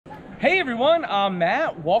Hey everyone, I'm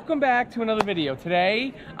Matt. Welcome back to another video.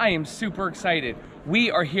 Today, I am super excited. We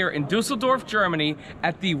are here in Dusseldorf, Germany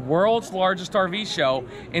at the world's largest RV show.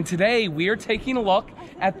 And today we are taking a look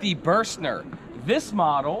at the Burstner. This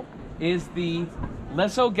model is the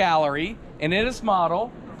Lesso Gallery and it is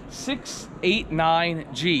model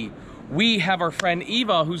 689G. We have our friend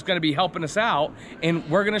Eva who's gonna be helping us out and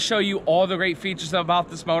we're gonna show you all the great features about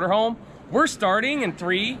this motorhome. We're starting in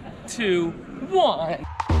 3, 2, 1.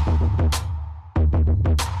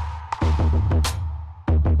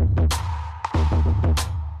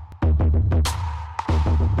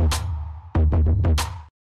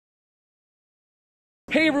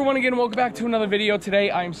 Hey everyone again, welcome back to another video. Today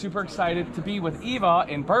I am super excited to be with Eva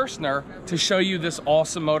in Burstner to show you this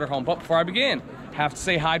awesome motorhome. But before I begin, I have to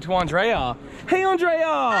say hi to Andrea. Hey Andrea!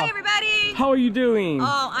 Hi everybody! How are you doing?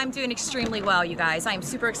 Oh, I'm doing extremely well, you guys. I'm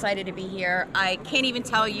super excited to be here. I can't even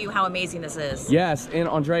tell you how amazing this is. Yes, and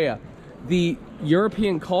Andrea, the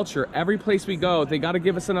European culture, every place we go, they got to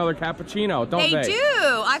give us another cappuccino, don't they? They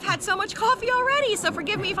do! I've had so much coffee already, so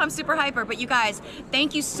forgive me if I'm super hyper, but you guys,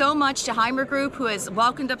 thank you so much to Hymer Group who has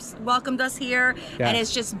welcomed us here and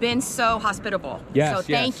has just been so hospitable. Yes, so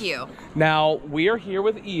thank you. Now, we are here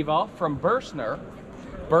with Eva from Burstner.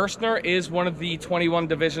 Burstner is one of the 21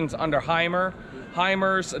 divisions under Hymer.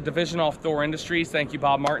 Hymer's a division of Thor Industries. Thank you,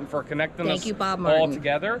 Bob Martin, for connecting us all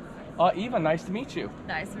together. Eva, nice to meet you.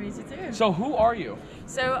 Nice to meet you too. So who are you?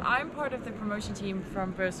 So I'm part of the promotion team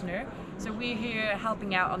from Burstner. So we're here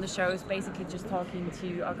helping out on the shows, basically just talking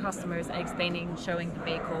to our customers and explaining, showing the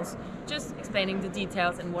vehicles, just explaining the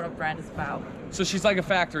details and what our brand is about. So she's like a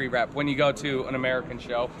factory rep when you go to an American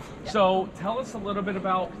show. Yeah. So tell us a little bit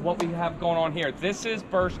about what we have going on here. This is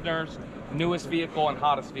Burstner's newest vehicle and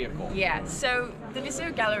hottest vehicle. Yeah, so the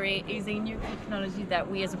Lesso Gallery is a new technology that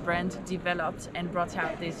we as a brand developed and brought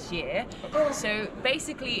out this year. So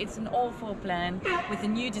basically it's an all-floor plan with a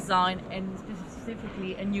new design and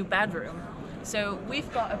specifically a new bedroom. So we've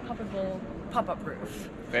got a poppable pop-up roof.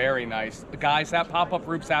 Very nice. Guys, that pop-up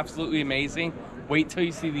roof's absolutely amazing. Wait till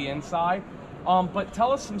you see the inside. But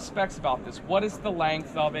tell us some specs about this. What is the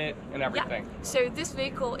length of it and everything? Yeah. So this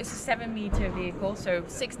vehicle is a 7-meter vehicle, so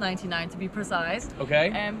 699 to be precise.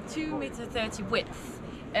 Okay. 2.30 meters width.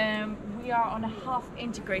 We are on a half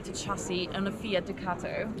integrated chassis on a Fiat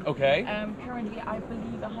Ducato. Okay. Currently, I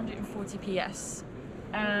believe 140 PS.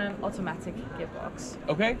 Automatic gearbox.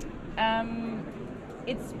 Okay.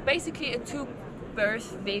 It's basically a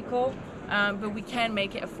 2-berth vehicle. But we can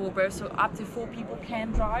make it a 4-berth, so up to 4 people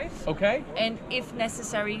can drive. Okay. And if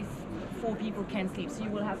necessary, 4 people can sleep. So you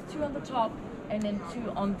will have 2 on the top and then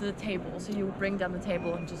 2 on the table. So you will bring down the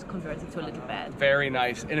table and just convert it to a little bed. Very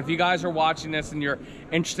nice. And if you guys are watching this and you're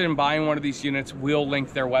interested in buying one of these units, we'll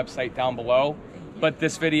link their website down below. But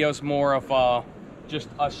this video is more of just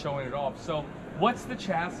us showing it off. So what's the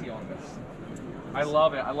chassis on this? I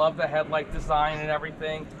love it. I love the headlight design and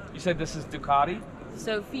everything. You said this is Ducati?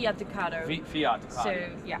 So Fiat Ducato. Fiat Ducato. So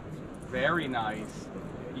yeah. Very nice.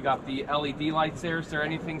 You got the LED lights there. Is there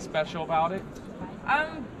anything special about it?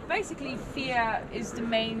 Basically Fiat is the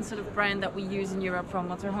main sort of brand that we use in Europe for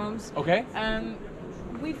motorhomes. Okay.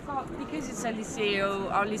 We've got, because it's a Lesso,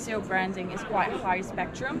 our Lesso branding is quite high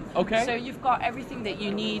spectrum. Okay. So you've got everything that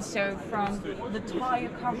you need. So from the tire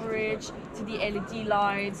coverage to the LED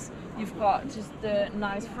lights, you've got just the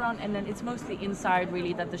nice front, and then it's mostly inside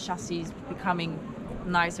really that the chassis is becoming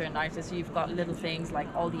nicer and nicer. So you've got little things like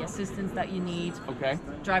all the assistance that you need. Okay.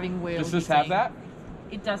 Driving wheel. Does this have that?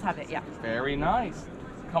 It does have it, yeah. Very nice.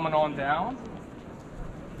 Coming on down.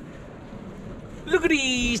 Look at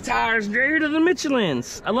these tires, Jared, of the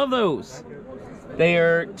Michelins. I love those. They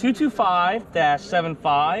are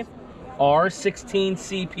 225-75 R16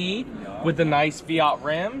 CP with the nice Fiat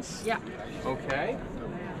rims. Yeah. Okay.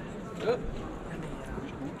 Good.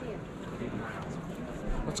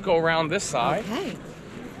 Let's go around this side. Okay.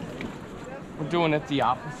 We're doing it the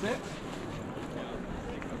opposite.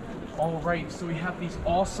 All right, so we have these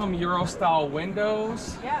awesome Euro-style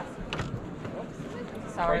windows. Yeah.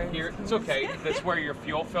 Sorry. Right here. It's okay. That's where your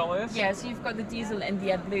fuel fill is? Yeah, so you've got the diesel and the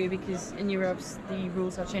AdBlue because in Europe the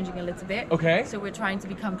rules are changing a little bit. Okay. So we're trying to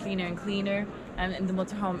become cleaner and cleaner, and the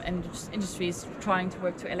motorhome industry is trying to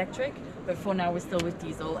work to electric, but for now we're still with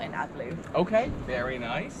diesel and AdBlue. Okay, very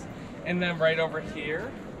nice. And then right over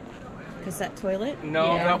here. Cassette toilet?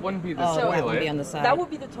 No, yeah. that wouldn't be the toilet. That would be on the side. That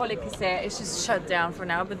would be the toilet cassette. It's just shut down for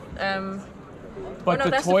now, but But no,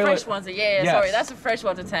 the that's toilet... the fresh ones. Yeah, Yes. sorry, that's a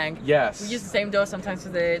freshwater tank. Yes. We use the same door sometimes for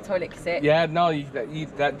the toilet cassette. Yeah, no, you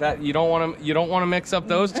don't want to mix up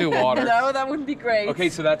those two waters. No, that wouldn't be great. Okay,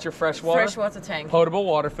 so that's your fresh water. Freshwater tank. Potable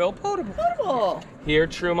water fill. Potable. Potable. Here,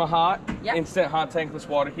 Truma Hot. Yep. Instant hot tankless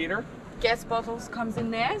water heater. Gas bottles comes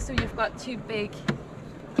in there, so you've got 2 big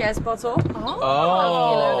gas bottle of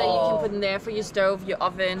kilo that you can put in there for your stove, your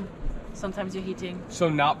oven, sometimes your heating. So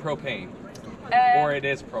not propane, or it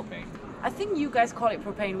is propane. I think you guys call it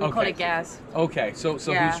propane. We call it gas. Okay, so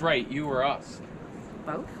Yeah. who's right, you or us?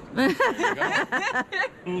 Both. There you go.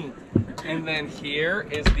 And then here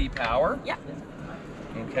is the power. Yeah.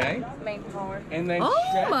 Okay. Main power. And then Oh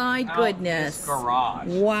check my out goodness. this garage.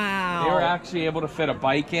 Wow. They were actually able to fit a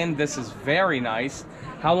bike in. This is very nice.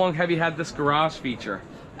 How long have you had this garage feature?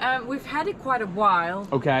 We've had it quite a while.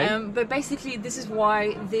 Okay. But basically, this is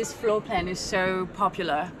why this floor plan is so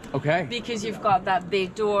popular. Okay. Because you've got that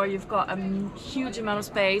big door, you've got a huge amount of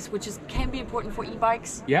space, which can be important for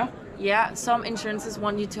e-bikes. Yeah? Yeah, some insurances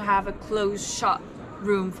want you to have a closed shut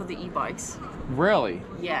room for the e-bikes. Really?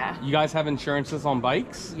 Yeah. You guys have insurances on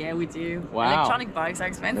bikes? Yeah, we do. Wow. Electronic bikes are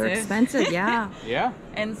expensive. They're expensive, yeah. Yeah?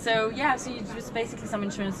 And so, yeah, so you just basically, some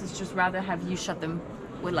insurances just rather have you shut them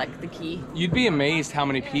with like the key. You'd be amazed how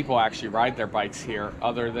many people actually ride their bikes here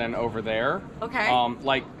other than over there. Okay.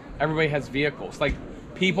 Like everybody has vehicles. Like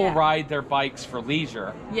people ride their bikes for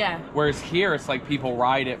leisure. Yeah. Whereas here it's like people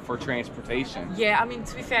ride it for transportation. Yeah, I mean,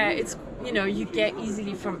 to be fair, it's, you know, you get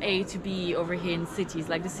easily from A to B over here in cities.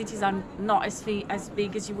 Like the cities are not as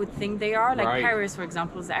big as you would think they are. Like Right. Paris, for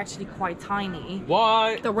example, is actually quite tiny.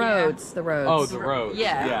 What? The roads, the roads. Oh, the roads.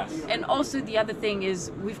 Yeah. Yes. And also the other thing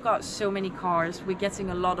is we've got so many cars. We're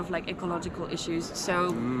getting a lot of like ecological issues.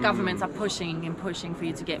 So governments are pushing and pushing for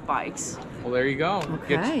you to get bikes. Well, there you go.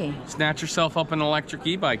 Okay. Snatch yourself up an electric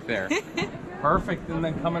e-bike there. Perfect. And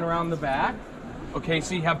then coming around the back. Okay,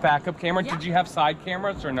 so you have backup camera. Yeah. Did you have side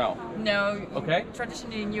cameras or no? No. Okay.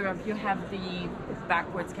 Traditionally in Europe, you have the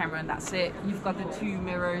backwards camera and that's it. You've got the 2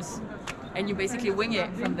 mirrors and you basically wing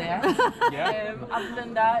it from there. Yeah. Other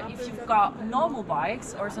than that, if you've got normal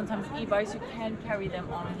bikes or sometimes e-bikes, you can carry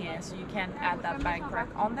them on here. So you can add that bike rack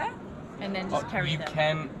on there and then just carry You them.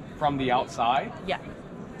 can from the outside? Yeah.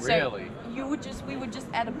 Really? So we would just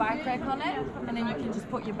add a bike rack on it, and then you can just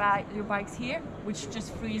put your bikes here, which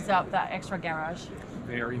just frees up that extra garage.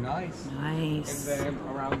 Very nice. Nice. And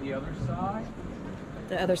then around the other side.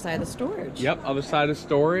 The other side of the storage. Yep, other side of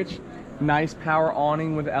storage. Nice power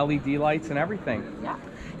awning with LED lights and everything. Yeah.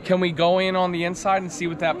 Can we go in on the inside and see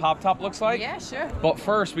what that pop top looks like? Yeah, sure. But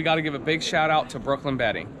first, we got to give a big shout out to Brooklyn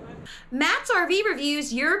Bedding. Matt's RV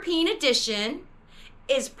Reviews European Edition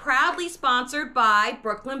is proudly sponsored by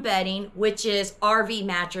Brooklyn Bedding, which is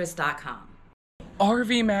rvmattress.com.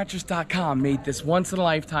 RVmattress.com made this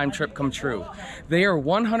once-in-a-lifetime trip come true. They are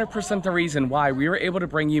 100% the reason why we were able to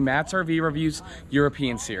bring you Matt's RV Reviews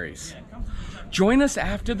European Series. Join us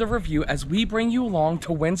after the review as we bring you along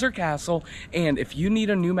to Windsor Castle, and if you need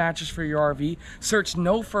a new mattress for your RV, search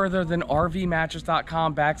no further than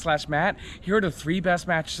rvmattress.com/Matt. Here are the 3 best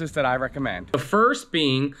mattresses that I recommend. The first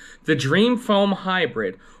being the Dream Foam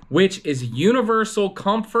Hybrid, which is universal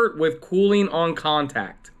comfort with cooling on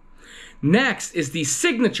contact. Next is the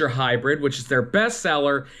Signature Hybrid, which is their best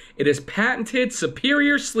seller. It is patented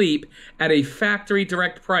superior sleep at a factory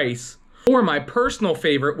direct price. Or my personal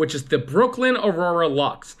favorite, which is the Brooklyn Aurora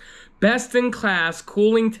Luxe. Best in class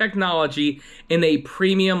cooling technology in a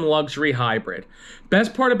premium luxury hybrid.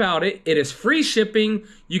 Best part about it, it is free shipping.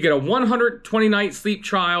 You get a 120-night sleep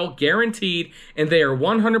trial guaranteed, and they are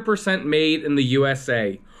 100% made in the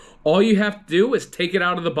USA. All you have to do is take it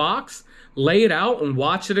out of the box, lay it out, and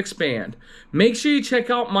watch it expand. Make sure you check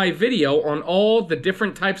out my video on all the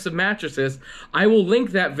different types of mattresses. I will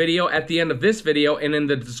link that video at the end of this video and in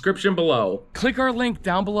the description below. Click our link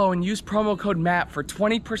down below and use promo code MATT for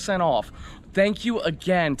 20% off. Thank you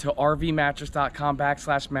again to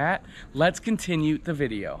rvmattress.com/Matt. Let's continue the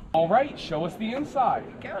video. All right, show us the inside.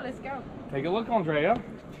 Let's go. Take a look, Andrea.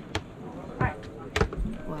 Hi.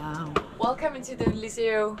 Wow. Welcome into the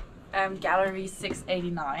Liceo Gallery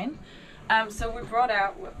 689. So we brought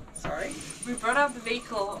out the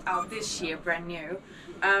vehicle out this year, brand new.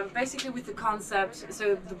 Basically with the concept,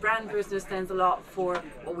 so the brand Burstner stands a lot for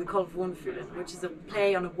what we call wohnfühlen, which is a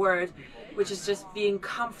play on a word, which is just being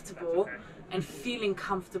comfortable and feeling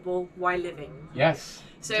comfortable while living. Yes.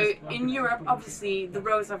 So in Europe, obviously, the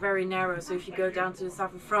roads are very narrow. So if you go down to the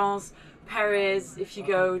south of France, Paris, if you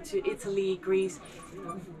go to Italy, Greece,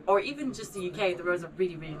 or even just the UK, the roads are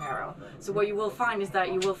really, really narrow. So what you will find is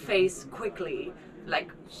that you will face quickly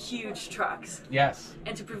like huge trucks. Yes.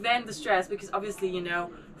 And to prevent the stress, because obviously, you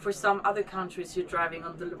know, for some other countries you're driving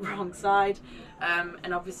on the wrong side,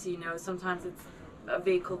 and obviously, you know, sometimes it's a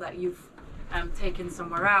vehicle that you've taken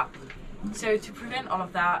somewhere out. So to prevent all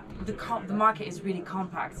of that, the market is really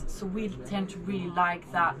compact. So we tend to really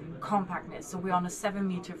like that compactness. So we're on a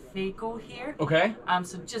 7-meter vehicle here. Okay.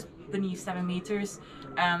 So just beneath 7 meters,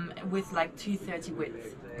 with like 230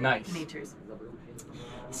 width. Nice. Meters.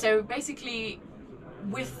 So basically,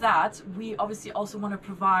 with that, we obviously also want to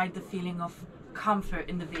provide the feeling of comfort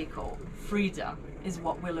in the vehicle. Freedom is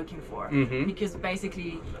what we're looking for, because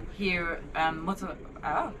basically here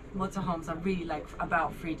motorhomes are really like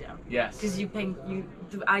about freedom. Yes. Because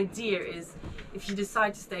the idea is, if you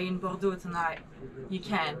decide to stay in Bordeaux tonight, you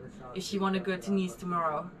can. If you want to go to Nice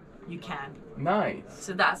tomorrow, you can. Nice.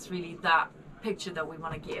 So that's really that picture that we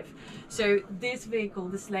want to give. So this vehicle,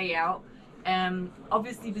 this layout,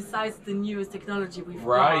 obviously besides the newest technology we've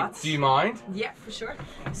got. Do you mind? Yeah, for sure.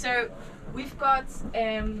 So we've got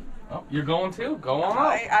oh, you're going too? Go on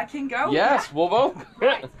up. I can go. Yes, yeah. we'll go.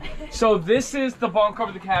 So this is the bunk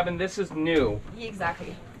over the cabin. This is new.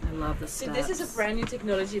 Exactly. I love the steps. So this is a brand new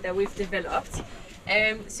technology that we've developed.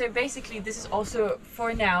 So basically this is also,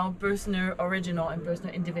 for now, Burstner Original and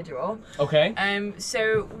Burstner Individual. Okay.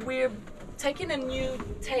 So we're taking a new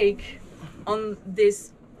take on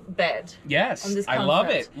this bed. Yes, on this I love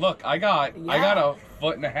comfort. it. Look, I got a 1.5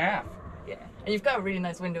 feet. Yeah, and you've got a really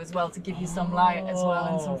nice window as well to give you some light as well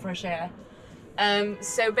and some fresh air.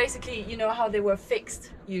 So basically, you know how they were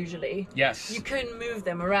fixed usually? Yes. You couldn't move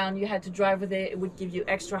them around, you had to drive with it. It would give you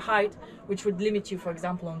extra height, which would limit you, for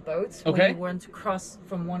example, on boats. Okay. When you want to cross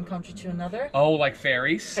from one country to another. Oh, like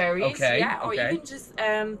ferries? Ferries, okay. yeah. Or okay. even just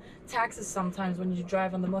taxes sometimes when you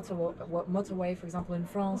drive on the motorway, for example, in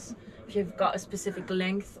France. If you've got a specific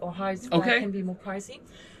length or height, that can be more pricey.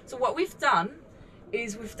 So what we've done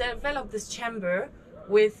is we've developed this chamber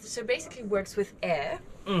so basically works with air.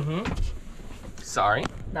 Sorry.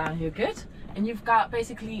 Now you're good. And you've got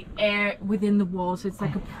basically air within the wall, so it's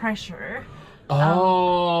like a pressure.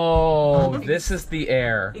 Oh, this is the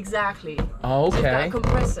air. Exactly. Okay. So you've got a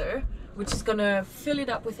compressor, which is gonna fill it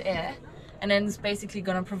up with air, and then it's basically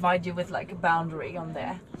gonna provide you with like a boundary on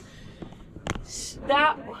there.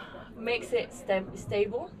 That makes it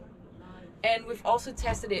stable. And we've also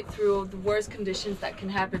tested it through the worst conditions that can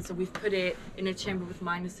happen. So we've put it in a chamber with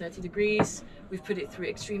 -30 degrees. We've put it through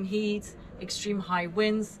extreme heat, extreme high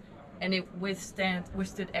winds, and it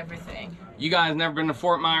withstood everything. You guys never been to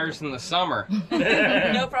Fort Myers in the summer?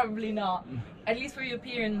 No, probably not. At least for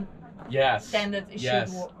European standards, it should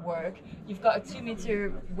work. You've got a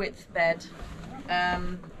 2-meter width bed.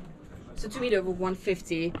 So 2 meters over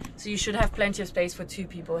 150, so you should have plenty of space for 2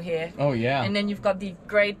 people here. Oh yeah. And then you've got the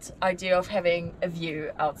great idea of having a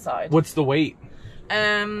view outside. What's the weight?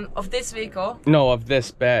 Of this vehicle? No, of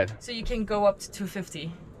this bed. So you can go up to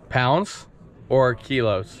 250. Pounds or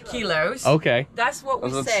kilos? Kilos. Okay. That's what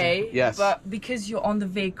we say. Yes. But because you're on the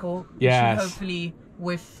vehicle, you should hopefully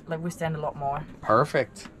withstand a lot more.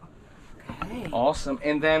 Perfect. Okay. Awesome.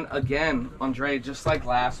 And then again, Andre, just like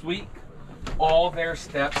last week, all their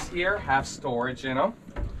steps here have storage in them.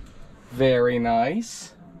 Very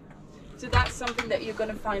nice. So that's something that you're going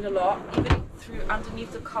to find a lot, even through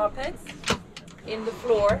underneath the carpets, in the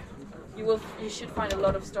floor. You should find a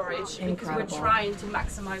lot of storage. Incredible. Because we're trying to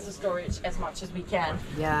maximize the storage as much as we can.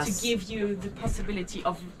 Yes. To give you the possibility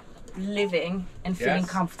of living and feeling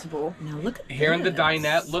comfortable. Now look at Here in the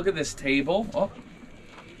dinette, look at this table. Oh,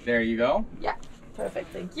 there you go. Yeah.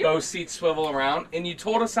 Perfect, thank you. Those seats swivel around. And you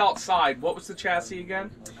told us outside, what was the chassis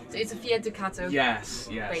again? So it's a Fiat Ducato. Yes,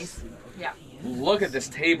 yes. Base. Yeah. Look at this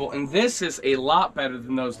table. And this is a lot better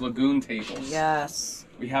than those Lagoon tables. Yes.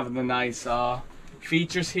 We have the nice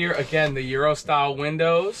features here. Again, the Euro style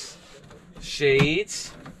windows,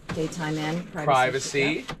 shades, Daytime in,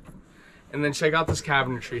 privacy. And then check out this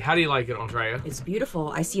cabinetry. How do you like it, Andrea? It's beautiful.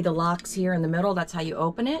 I see the locks here in the middle. That's how you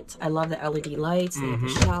open it. I love the LED lights. They have the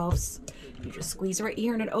shelves. You just squeeze right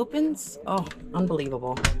here and it opens. Oh,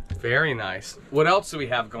 unbelievable. Very nice. What else do we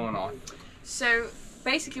have going on? So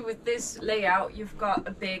basically with this layout, you've got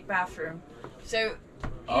a big bathroom. So,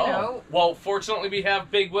 you know. Well, fortunately we have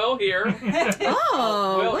Big Will here.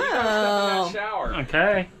 Oh, Will, you gotta step in that shower.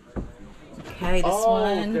 Okay. Okay, this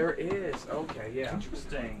one. There is. Okay, yeah.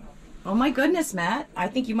 Interesting. Oh my goodness, Matt. I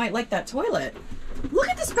think you might like that toilet. Look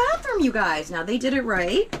at this bathroom, you guys. Now they did it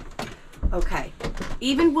right. Okay.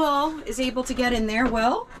 Even Will is able to get in there.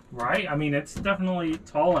 Will? Right? I mean, it's definitely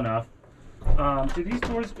tall enough. Do these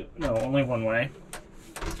doors go? No, only one way.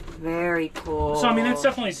 Very cool. So, I mean, it's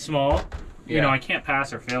definitely small. Yeah. You know, I can't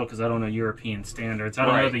pass or fail because I don't know European standards. I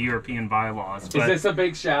don't know the European bylaws. But Is this a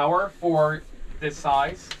big shower for this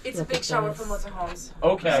size? It's a big shower for motorhomes.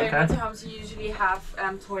 Okay. So motorhomes usually have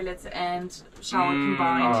toilets and shower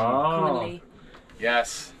combined commonly.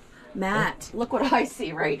 Yes. Matt, look what I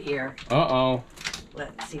see right here. Uh-oh.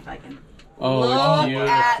 Let's see if I can. Oh, look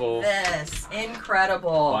beautiful. at this.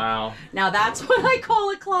 Incredible. Wow. Now that's what I call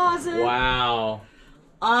a closet. Wow.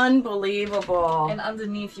 Unbelievable. And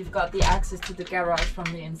underneath you've got the access to the garage from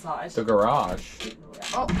the inside. The garage.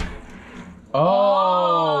 Oh.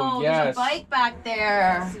 Oh, yes. There's a bike back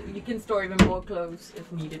there. So you can store even more clothes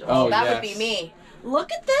if needed. Oh, That yes. would be me. Look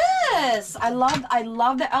at this. I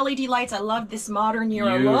love the LED lights. I love this modern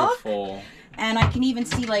Euro look. Beautiful. And I can even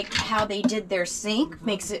see like how they did their sink.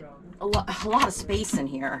 Makes it a lot of space in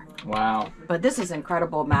here. Wow. But this is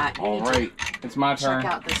incredible, Matt. You All need to right. It's my turn.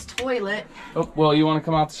 check out this toilet. Oh, Will, you want to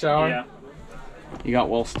come out the shower? Yeah. You got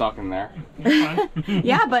Will stuck in there.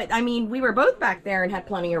 Yeah, but I mean, we were both back there and had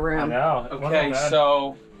plenty of I room. know. it wasn't Okay, bad.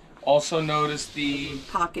 so also notice the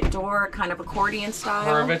Pocket door, kind of accordion style.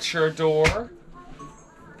 curvature door.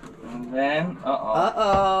 And then,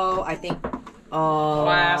 Uh-oh, I think,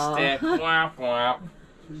 plastic. Womp womp.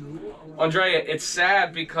 Andrea, it's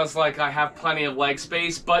sad because like I have plenty of leg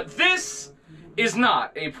space, but this is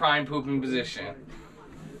not a prime pooping position.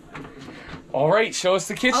 All right, show us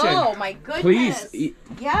the kitchen. Oh my goodness. Please.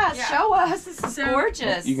 Yes, Yeah. show us. This is So-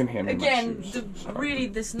 gorgeous. You can hand me my Again, shoes. really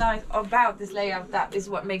this nice about this layout, that is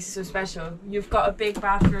what makes it so special. You've got a big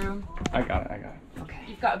bathroom. I got it. Okay.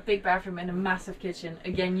 You've got a big bathroom and a massive kitchen.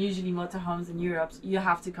 Again, usually motorhomes in Europe, you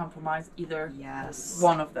have to compromise either Yes.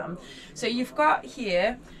 one of them. So you've got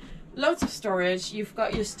here loads of storage. You've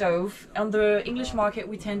got your stove. On the English market,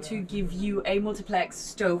 we tend to give you a multiplex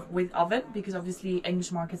stove with oven because obviously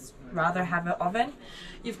English markets rather have an oven.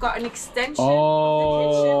 You've got an extension of the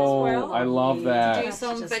kitchen as well. I love Do that.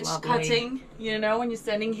 some just veg lovely. cutting, you know, when you're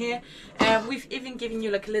standing here. We've even given you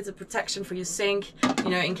like a little protection for your sink, you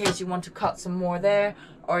know, in case you want to cut some more there,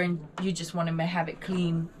 or you just want to have it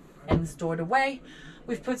clean and stored away.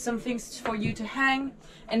 We've put some things for you to hang,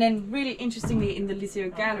 and then really interestingly in the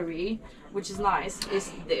Lycée gallery, which is nice,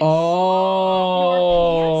 is this.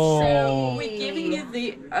 Oh. So we're giving you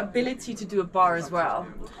the ability to do a bar as well.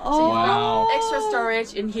 Oh, Wow. Extra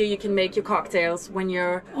storage in here. You can make your cocktails when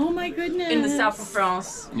you're oh my goodness. in the south of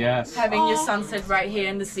France, Yes. having your sunset right here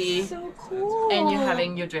in the sea, So cool. and you're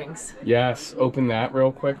having your drinks. Yes. Open that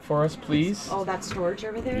real quick for us, please. Oh, that storage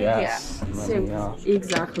over there? Yes. Yeah. Let me,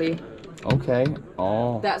 Exactly. okay.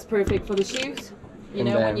 Oh. That's perfect for the shoes. You And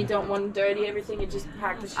know, then- when you don't want to dirty everything, you just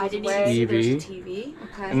pack the shoes I didn't away. even see there's a TV. TV.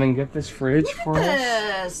 Okay. And then get this fridge for us.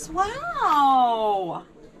 This. Wow.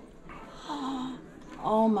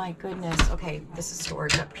 Oh my goodness. Okay, this is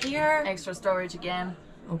storage up here. Extra storage again.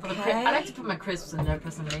 Okay. I like to put my crisps in there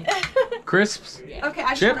personally. Crisps. Okay, I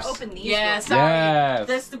just Chips? want to open these. Yeah, real sorry. Yes.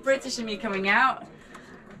 That's the British in me coming out.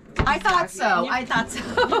 quick. I thought so. Exactly. I thought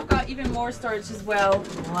so. You've got even more storage as well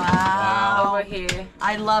Wow. over here.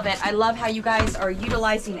 I love it. I love how you guys are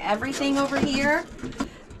utilizing everything over here.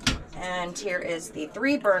 And here is the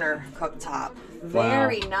 3-burner cooktop.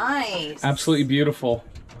 Very nice. Absolutely beautiful.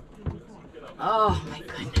 Oh my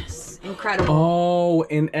goodness. Incredible. Oh,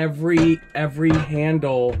 and every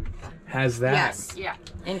handle has that. Yes. Yeah.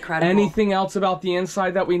 Incredible. Anything else about the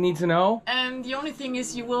inside that we need to know? And the only thing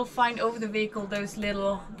is you will find over the vehicle those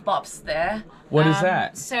little bobs there. What is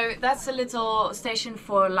that? So that's a little station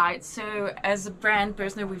for lights. So as a brand,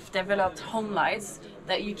 Burstner, we've developed home lights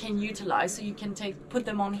that you can utilize. So you can put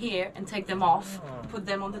them on here and take them off, put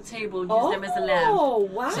them on the table, use them as a lamp. Oh,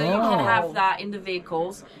 wow. So you can have that in the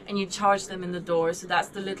vehicles and you charge them in the door. So that's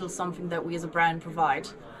the little something that we as a brand provide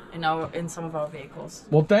in some of our vehicles.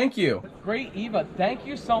 Well, thank you. Great, Eva. Thank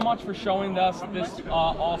you so much for showing us this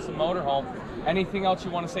awesome motorhome. Anything else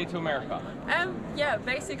you want to say to America? Yeah,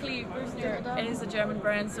 basically Burstner is a German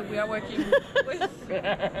brand, so we are working with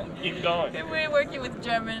Keep going. we're working with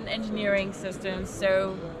German engineering systems.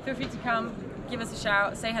 So feel free to come, give us a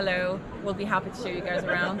shout, say hello. We'll be happy to show you guys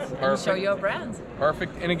around and show your brand.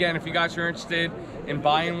 Perfect. And again, if you guys are interested in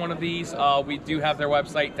buying one of these, we do have their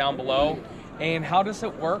website down below. And how does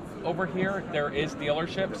it work over here? There is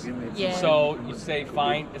dealerships. Yeah. So you say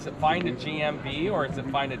is it find a GMB or is it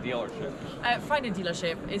find a dealership? Find a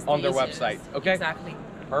dealership is On the their easiest. website. Okay. Exactly.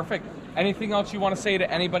 Perfect. Anything else you want to say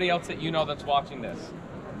to anybody else that you know that's watching this?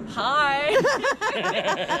 Hi.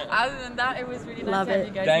 Other than that, it was really nice Love to have it.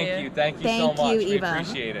 you guys Thank here. you so Thank much. you, We Eva.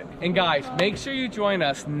 appreciate it. And guys, make sure you join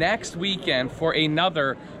us next weekend for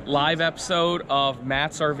another live episode of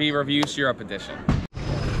Matt's RV Reviews Europe Edition.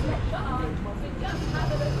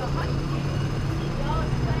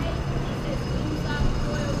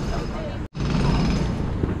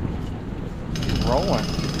 Rolling.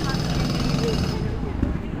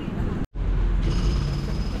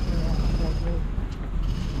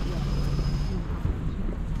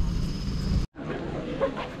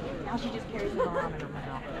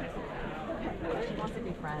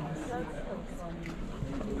 France.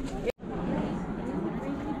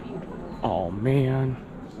 Oh man,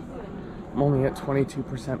 I'm only at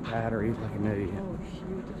 22% battery, like an idiot. Oh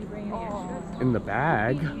shoot, did you bring any extras? In the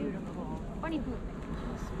bag. Beautiful. Bunny poop.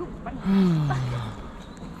 Scoop bunny.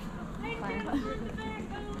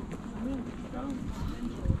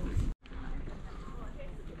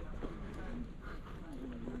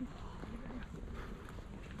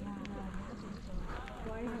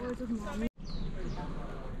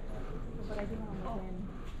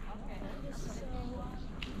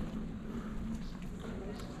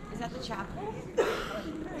 Is that the chapel?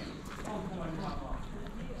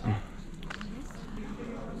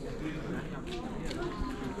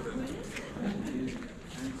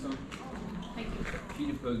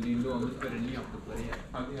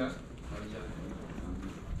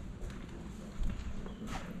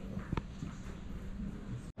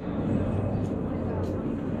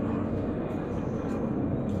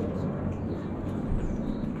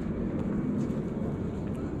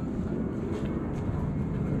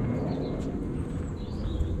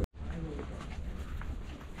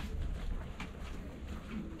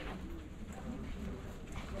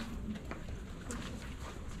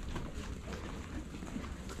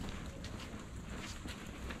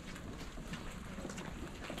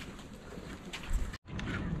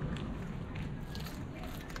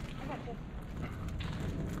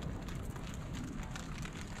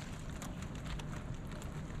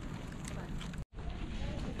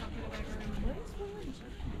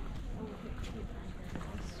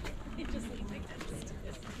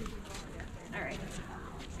 All right.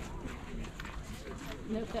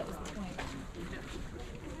 Nope, that was the point.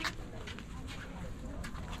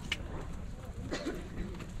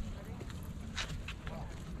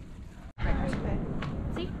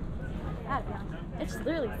 See? It's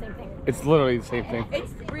literally the same thing. It's literally the same thing.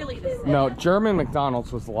 It's really the same. No, German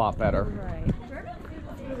McDonald's was a lot better. Right.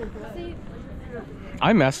 See?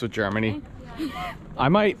 I mess with Germany. I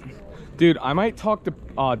might talk to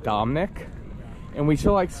Dominic, and we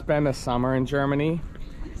should like spend a summer in Germany,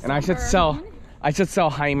 and I should sell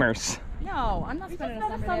Hymers. No, I'm not spending a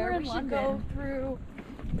summer there. We should go through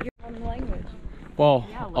your own language. Well,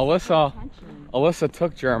 Yeah, Alyssa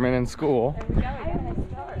took German in school. There we go.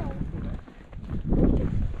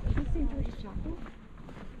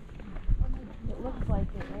 It looks like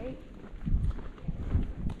it, right?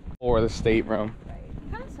 Or the stateroom.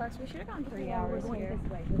 Kind of sucks. We should have gone 3 hours here.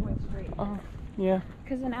 We're going straight. Oh, yeah.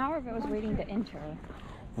 Because an hour of it was waiting to enter.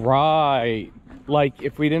 Right. Like,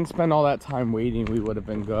 if we didn't spend all that time waiting, we would have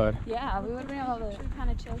been good. Yeah, we would have been able to kind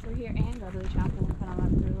of chill through here and go to the chapel and kind of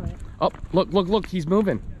run through it. Oh, look, he's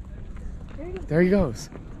moving. There he goes.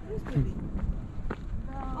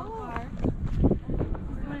 Oh. He's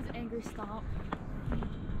doing his angry stomp.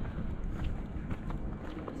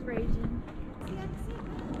 He's raging.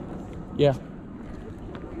 Yeah.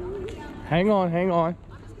 Hang on.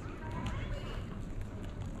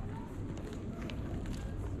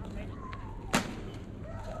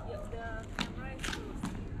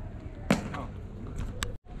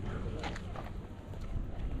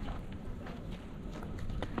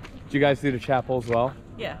 Did you guys do the chapel as well?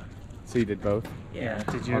 Yeah. So you did both? Yeah,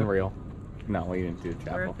 did you? Unreal. No, we didn't do the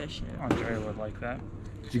We're chapel. efficient. Andrea would like that.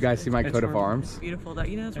 Did you guys see my It's coat of where- arms? Beautiful. That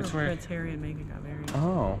that's It's where where- Prince Harry and Meghan got married.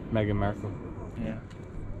 Oh, Meghan Markle. Yeah.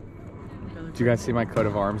 Really Did you guys see my coat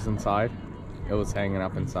of arms inside? It was hanging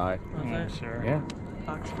up inside. Was Yeah, it? sure. Yeah.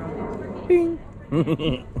 Foxtrot. Bing.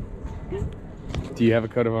 Do you have a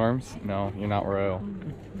coat of arms? No, you're not royal.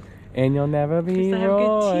 And you'll never be Because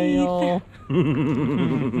I have royal.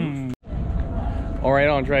 All right,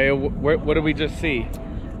 Andrea, what did we just see?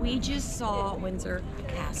 We just saw Windsor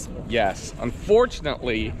Castle. Yes,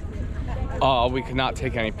 unfortunately, we could not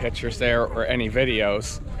take any pictures there or any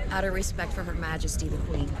videos. Out of respect for Her Majesty the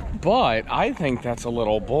Queen. But I think that's a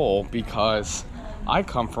little bull because I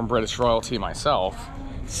come from British royalty myself,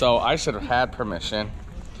 so I should have had permission.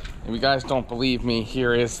 If you guys don't believe me,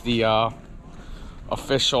 here is the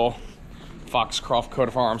official Foxcroft coat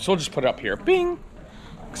of arms. So we'll just put it up here. Bing!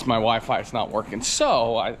 Because my Wi-Fi is not working.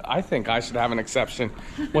 So I think I should have an exception.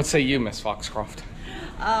 What say you, Miss Foxcroft?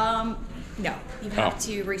 No, you have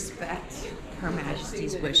to respect Her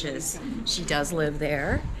Majesty's wishes. She does live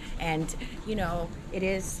there, and you know it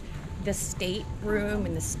is the state room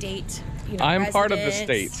and the state. You know, I'm part of the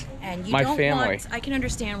residence, state. and you My don't family. Want, I can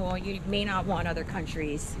understand why you may not want other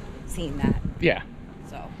countries seeing that. Yeah.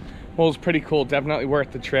 So. Well, it's pretty cool. Definitely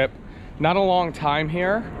worth the trip. Not a long time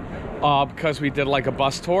here because we did like a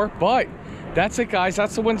bus tour, but that's it, guys.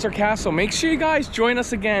 That's the Windsor Castle. Make sure you guys join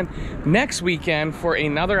us again next weekend for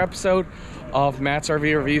another episode of Matt's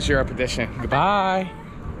RV Reviews Europe Edition. Goodbye.